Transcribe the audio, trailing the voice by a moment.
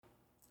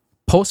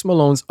Post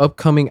Malone's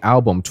upcoming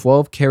album,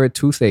 12 Carat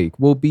Toothache,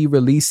 will be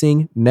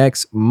releasing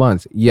next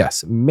month.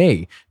 Yes,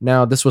 May.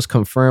 Now, this was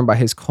confirmed by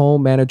his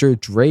co-manager,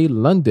 Dre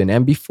London.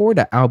 And before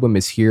the album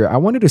is here, I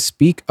wanted to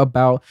speak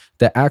about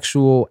the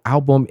actual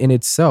album in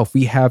itself.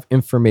 We have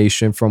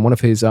information from one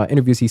of his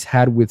interviews he's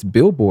had with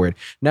Billboard.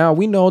 Now,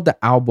 we know the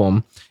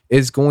album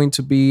is going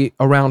to be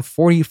around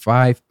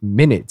 45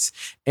 minutes.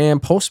 And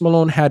Post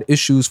Malone had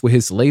issues with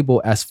his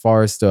label as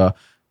far as the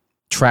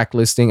track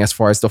listing, as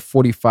far as the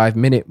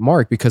 45-minute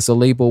mark, because the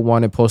label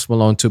wanted Post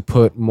Malone to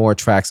put more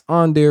tracks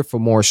on there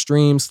for more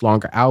streams,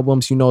 longer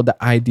albums, the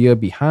idea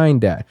behind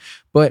that.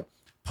 But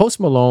Post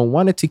Malone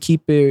wanted to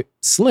keep it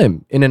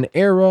slim in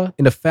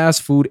a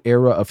fast food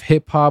era of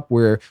hip hop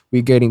where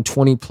we're getting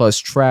 20 plus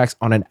tracks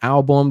on an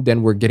album,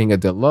 then we're getting a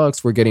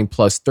deluxe, we're getting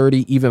plus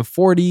 30, even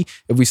 40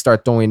 if we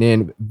start throwing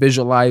in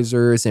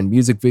visualizers and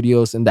music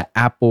videos in the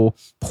Apple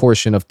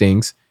portion of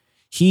things.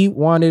 He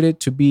wanted it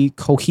to be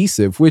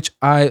cohesive, which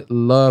I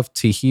love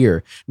to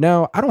hear.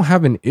 Now, I don't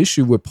have an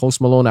issue with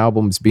Post Malone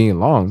albums being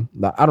long.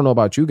 I don't know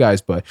about you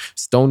guys, but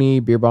Stoney,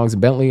 Beer Bongs,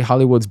 and Bentley,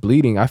 Hollywood's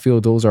Bleeding, I feel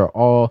those are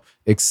all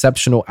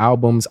exceptional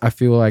albums. I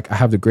feel like I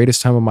have the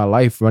greatest time of my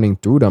life running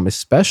through them,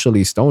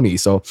 especially Stoney.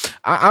 So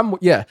I'm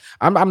not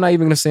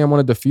even gonna say I'm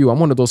one of the few. I'm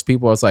one of those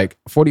people that's like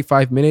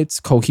 45 minutes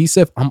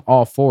cohesive. I'm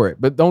all for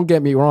it. But don't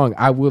get me wrong,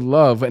 I would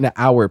love an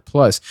hour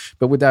plus.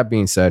 But with that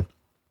being said,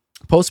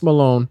 Post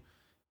Malone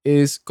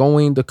is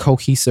going the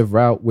cohesive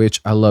route,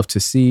 which I love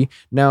to see.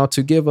 Now,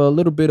 to give a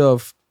little bit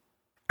of,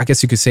 I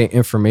guess you could say,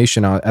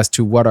 information on as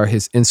to what are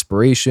his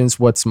inspirations,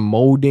 what's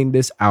molding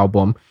this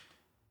album.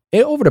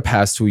 And over the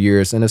past 2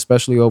 years, and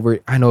especially over,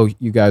 I know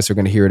you guys are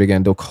going to hear it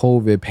again, the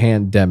COVID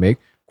pandemic,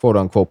 quote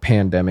unquote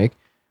pandemic,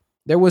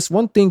 there was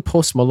one thing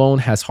Post Malone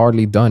has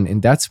hardly done,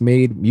 and that's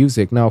made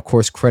music. Now, of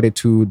course, credit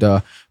to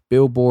the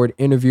Billboard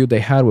interview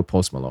they had with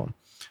Post Malone.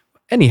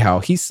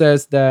 Anyhow, he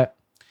says that,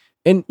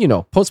 and,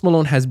 Post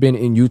Malone has been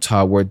in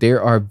Utah where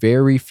there are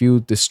very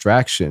few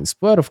distractions.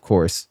 But of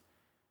course,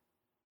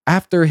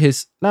 after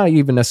not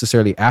even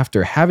necessarily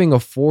after, having a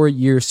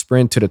 4-year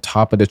sprint to the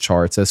top of the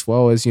charts, as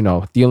well as,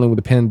 dealing with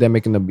the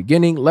pandemic in the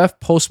beginning, left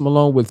Post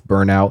Malone with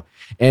burnout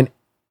and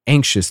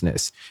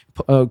anxiousness.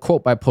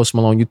 Quote by Post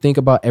Malone, you think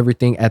about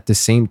everything at the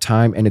same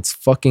time and it's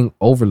fucking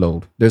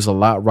overload. There's a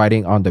lot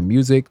riding on the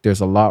music.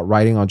 There's a lot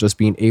riding on just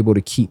being able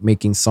to keep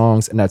making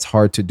songs. And that's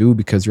hard to do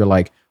because you're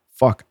like,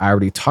 fuck, I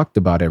already talked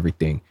about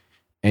everything.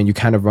 And you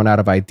kind of run out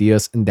of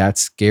ideas, and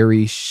that's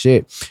scary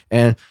shit.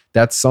 And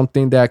that's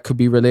something that could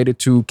be related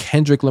to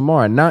Kendrick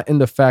Lamar, not in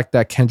the fact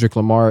that Kendrick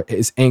Lamar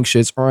is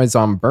anxious or is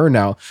on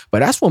burnout, but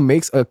that's what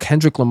makes a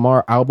Kendrick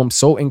Lamar album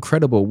so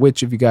incredible,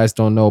 which, if you guys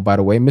don't know, by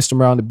the way, Mr.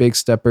 Morale and the Big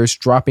Steppers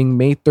dropping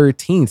May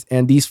 13th.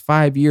 And these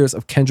 5 years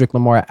of Kendrick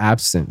Lamar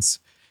absence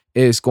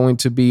is going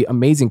to be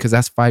amazing because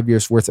that's 5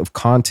 years worth of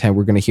content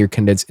we're going to hear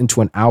condensed into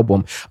an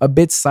album. A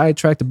bit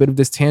sidetracked, a bit of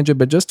this tangent,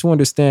 but just to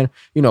understand,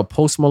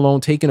 Post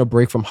Malone taking a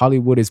break from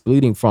Hollywood is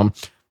Bleeding, from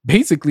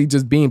basically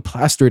just being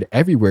plastered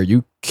everywhere.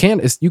 You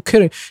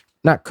haven't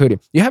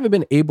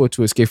been able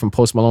to escape from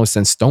Post Malone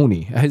since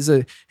Stoney.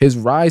 His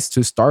rise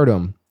to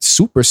stardom,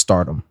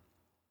 superstardom,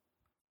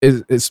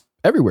 is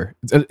everywhere.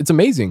 It's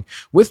amazing.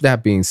 With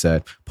that being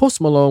said,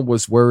 Post Malone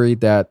was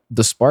worried that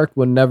the spark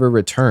would never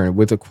return.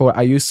 With a quote,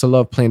 I used to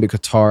love playing the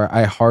guitar.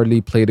 I hardly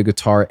play the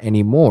guitar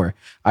anymore.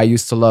 I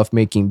used to love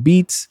making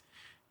beats.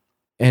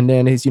 And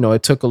then it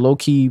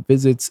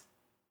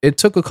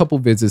took a couple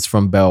visits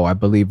from Bell. I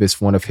believe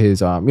it's one of his,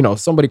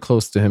 somebody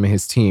close to him and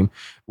his team,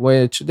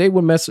 which they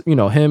would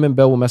him and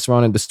Bell would mess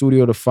around in the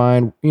studio to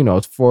find,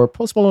 for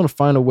Post Malone to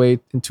find a way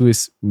into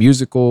his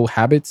musical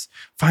habits,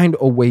 find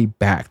a way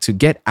back to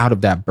get out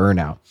of that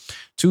burnout.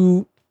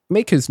 To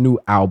make his new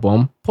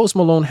album, Post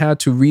Malone had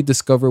to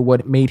rediscover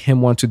what made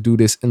him want to do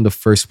this in the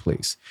first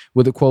place.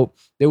 With a quote,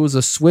 there was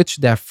a switch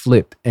that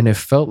flipped and it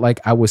felt like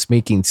I was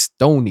making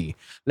Stoney.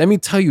 Let me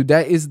tell you,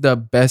 that is the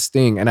best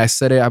thing. And I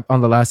said it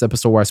on the last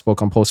episode where I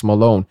spoke on Post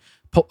Malone.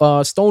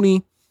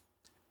 Stoney,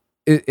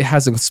 it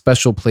has a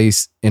special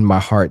place in my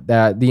heart.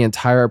 That the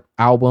entire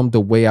album,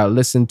 the way I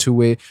listened to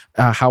it,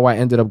 how I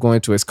ended up going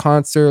to his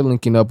concert,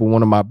 linking up with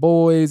one of my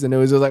boys, and it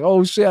was just like,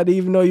 oh shit, I didn't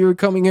even know you were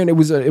coming here. And it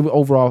was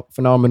overall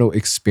phenomenal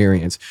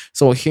experience.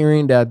 So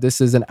hearing that this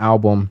is an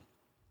album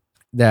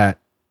that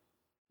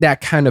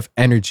kind of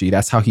energy,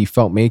 that's how he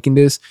felt making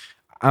this,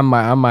 I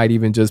might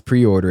even just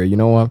pre-order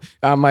it.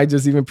 I might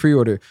just even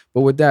pre-order.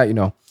 But with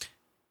that,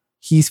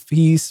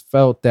 he's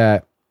felt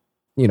that,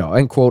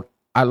 end quote,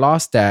 I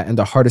lost that, and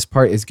the hardest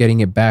part is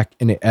getting it back,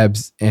 and it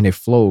ebbs and it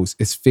flows.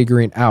 It's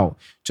figuring out.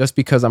 Just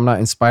because I'm not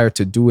inspired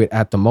to do it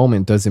at the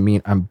moment doesn't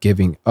mean I'm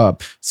giving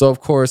up. So,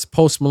 of course,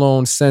 Post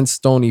Malone, since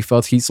Stoney,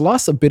 felt he's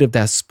lost a bit of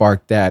that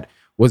spark that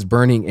was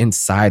burning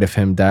inside of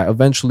him, that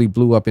eventually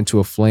blew up into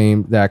a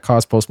flame that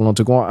caused Post Malone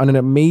to go on an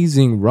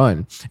amazing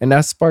run. And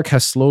that spark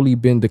has slowly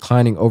been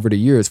declining over the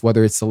years,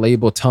 whether it's the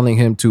label telling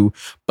him to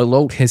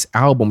bloat his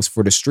albums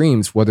for the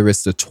streams, whether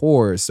it's the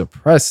tours, the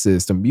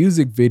presses, the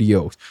music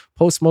videos.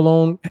 Post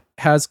Malone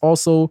has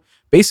also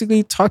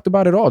basically talked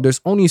about it all.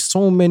 There's only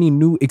so many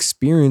new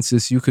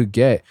experiences you could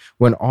get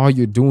when all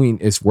you're doing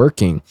is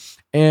working.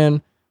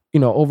 And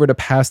over the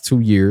past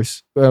 2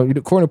 years,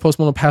 according to Post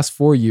Malone, past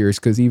 4 years,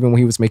 because even when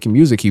he was making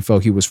music, he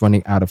felt he was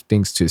running out of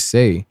things to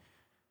say.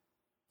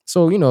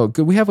 So,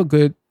 we have a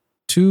good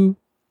two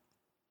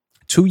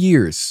 2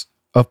 years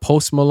of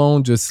Post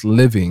Malone just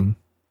living,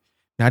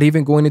 not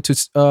even going into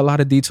a lot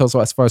of details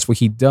as far as what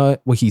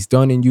he's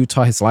done in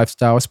Utah, his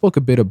lifestyle. I spoke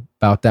a bit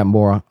about that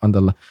more on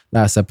the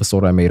last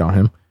episode I made on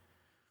him.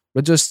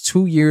 But just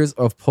 2 years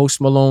of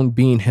Post Malone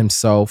being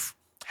himself,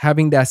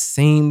 having that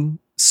same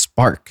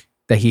spark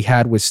that he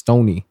had with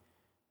Stoney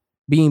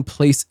being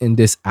placed in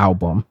this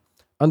album,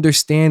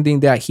 understanding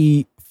that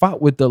he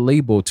fought with the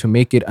label to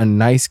make it a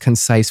nice,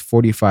 concise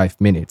 45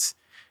 minutes.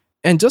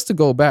 And just to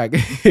go back,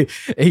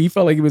 he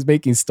felt like he was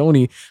making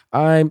Stoney.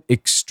 I'm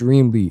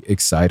extremely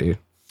excited.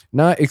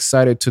 Not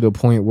excited to the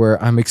point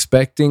where I'm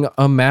expecting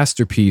a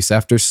masterpiece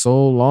after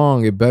so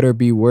long. It better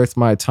be worth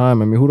my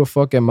time. I mean, who the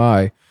fuck am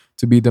I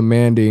to be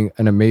demanding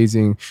an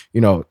amazing,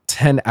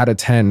 10 out of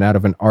 10 out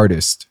of an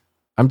artist?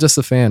 I'm just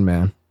a fan,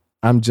 man.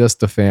 I'm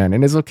just a fan.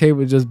 And it's okay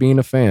with just being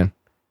a fan.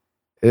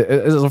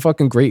 It's a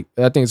fucking great,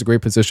 I think it's a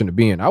great position to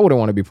be in. I wouldn't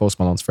want to be Post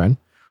Malone's friend,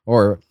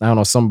 or I don't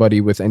know, somebody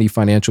with any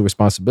financial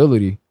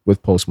responsibility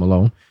with Post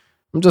Malone.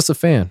 I'm just a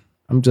fan.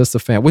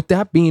 With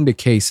that being the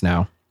case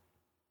now,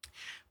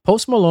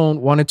 Post Malone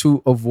wanted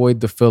to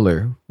avoid the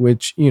filler,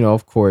 which,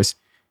 of course,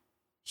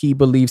 he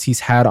believes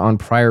he's had on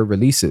prior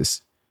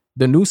releases.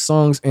 The new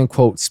songs, in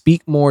quote,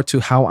 speak more to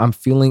how I'm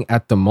feeling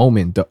at the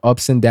moment, the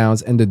ups and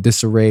downs and the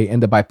disarray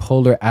and the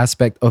bipolar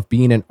aspect of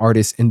being an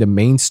artist in the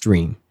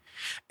mainstream.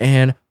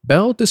 And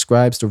Bell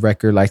describes the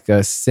record like a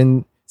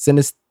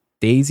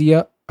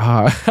synesthesia.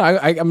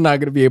 I'm not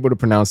going to be able to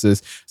pronounce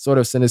this. Sort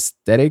of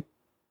synesthetic.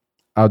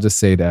 I'll just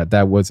say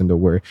that wasn't the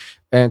word.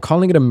 And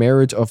calling it a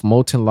marriage of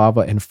molten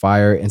lava and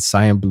fire and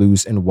cyan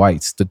blues and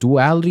whites. The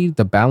duality,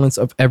 the balance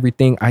of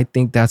everything. I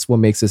think that's what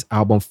makes this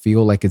album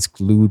feel like it's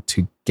glued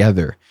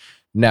together.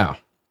 Now,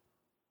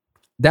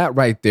 that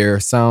right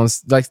there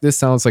sounds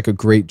like a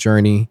great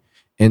journey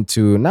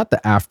into not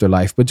the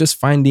afterlife, but just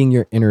finding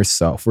your inner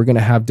self. We're going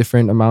to have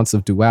different amounts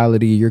of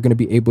duality. You're going to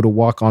be able to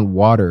walk on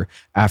water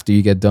after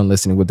you get done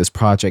listening with this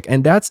project.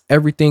 And that's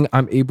everything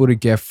I'm able to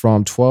get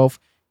from 12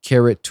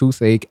 Carat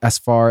Toothache as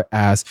far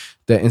as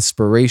the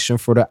inspiration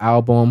for the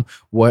album.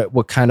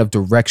 What kind of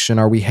direction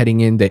are we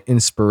heading in? The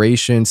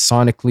inspiration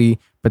sonically,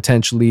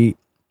 potentially,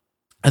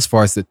 as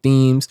far as the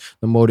themes,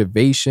 the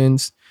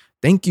motivations.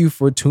 Thank you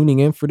for tuning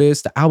in for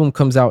this. The album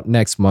comes out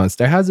next month.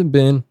 There hasn't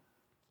been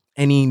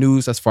any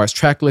news as far as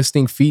track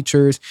listing,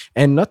 features,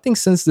 and nothing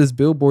since this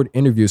Billboard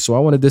interview. So I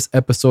wanted this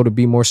episode to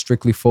be more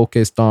strictly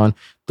focused on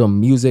the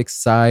music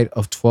side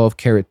of 12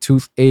 Carat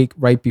Toothache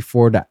right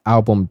before the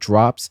album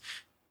drops.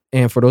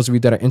 And for those of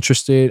you that are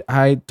interested,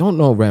 I don't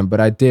know, Ren,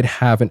 but I did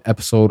have an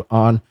episode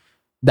on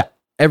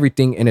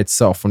everything in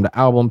itself, from the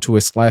album to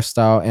its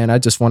lifestyle. And I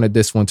just wanted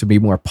this one to be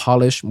more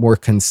polished, more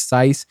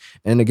concise,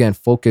 and again,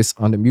 focus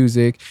on the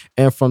music.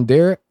 And from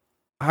there,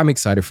 I'm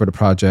excited for the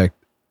project.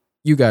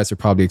 You guys are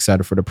probably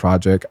excited for the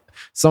project.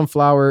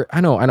 Sunflower,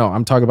 I know,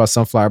 I'm talking about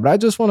Sunflower, but I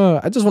just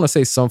want to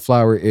say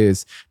Sunflower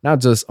is not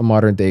just a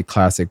modern day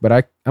classic,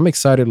 but I'm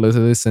excited to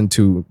listen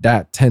to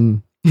that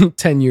 10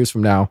 years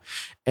from now.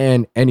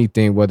 And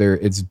anything, whether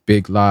it's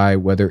Big Lie,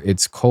 whether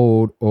it's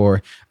Cold,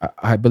 or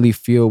I believe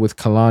Feel with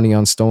Kalani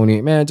on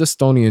Stoney, man, just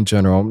Stoney in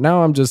general.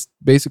 Now I'm just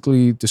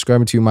basically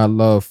describing to you my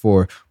love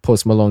for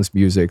Post Malone's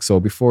music. So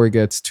before it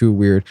gets too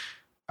weird,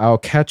 I'll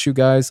catch you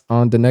guys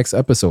on the next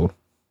episode.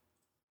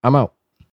 I'm out.